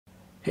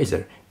Hey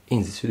there,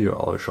 in this video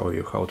I'll show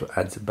you how to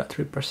add the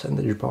battery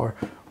percentage bar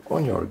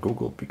on your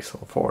Google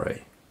Pixel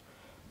 4a.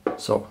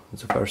 So,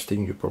 the first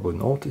thing you probably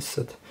noticed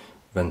that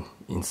when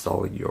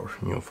installing your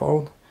new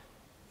phone,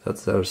 that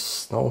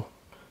there's no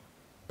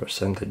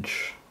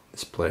percentage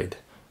displayed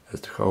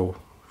as to how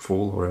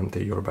full or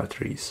empty your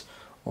battery is.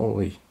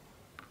 Only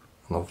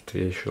a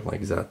notification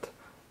like that,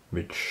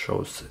 which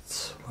shows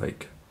it's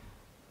like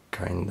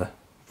kinda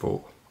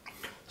full.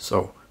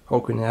 So, how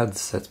can you add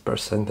that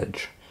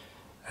percentage?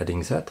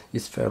 Adding that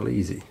is fairly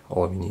easy.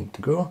 All we need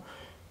to go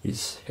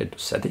is head to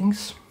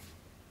settings,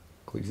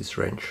 click this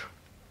range,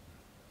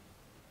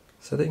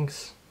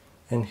 settings,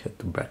 and head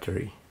to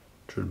battery.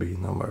 It should be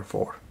number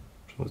 4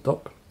 from the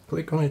top.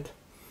 Click on it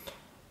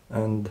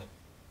and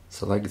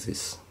select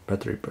this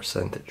battery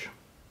percentage.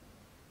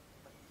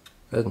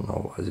 And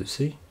now, as you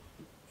see,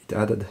 it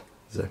added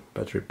the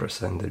battery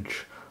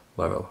percentage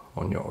level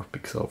on your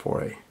Pixel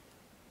 4a.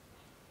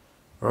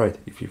 Alright,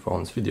 if you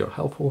found this video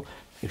helpful,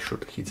 make sure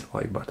to hit the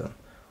like button.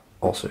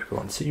 Also, if you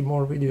want to see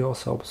more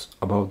videos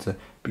about the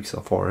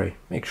Pixel 4a,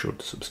 make sure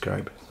to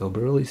subscribe. They'll be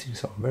releasing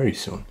some very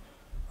soon.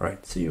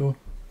 Alright, see you!